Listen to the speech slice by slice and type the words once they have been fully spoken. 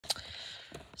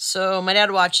So my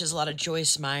dad watches a lot of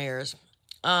Joyce Myers.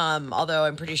 Although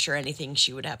I'm pretty sure anything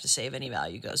she would have to say of any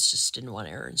value goes just in one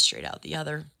ear and straight out the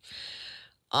other.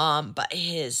 But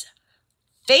his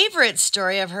favorite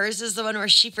story of hers is the one where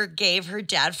she forgave her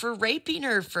dad for raping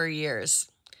her for years.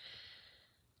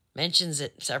 Mentions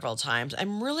it several times.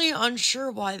 I'm really unsure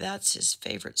why that's his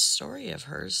favorite story of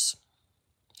hers.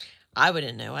 I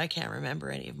wouldn't know. I can't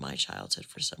remember any of my childhood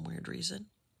for some weird reason.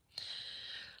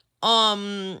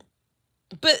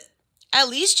 But at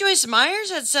least Joyce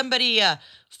Myers had somebody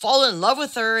fall in love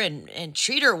with her and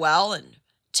treat her well and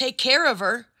take care of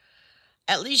her.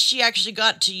 At least she actually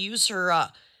got to use her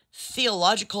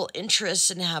theological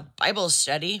interests and have Bible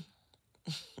study.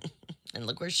 And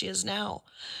look where she is now.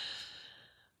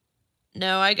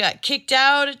 No, I got kicked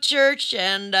out of church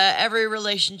and every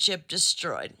relationship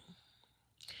destroyed.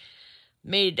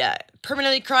 Made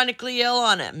permanently chronically ill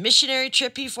on a missionary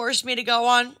trip he forced me to go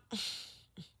on.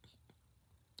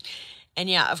 And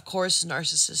yeah, of course,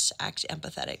 narcissists act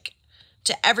empathetic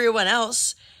to everyone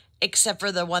else, except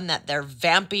for the one that they're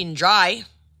vamping dry.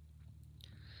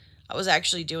 I was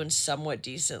actually doing somewhat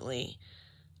decently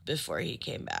before he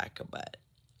came back, but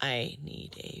I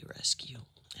need a rescue,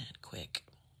 and quick.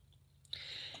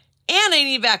 And I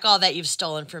need back all that you've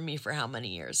stolen from me for how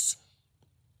many years?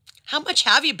 How much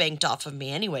have you banked off of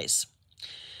me anyways?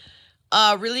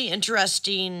 Really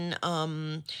interesting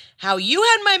how you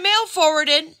had my mail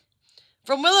forwarded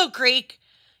from Willow Creek,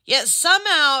 yet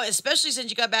somehow, especially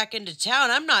since you got back into town,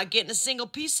 I'm not getting a single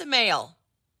piece of mail.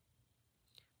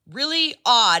 Really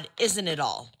odd, isn't it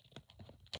all?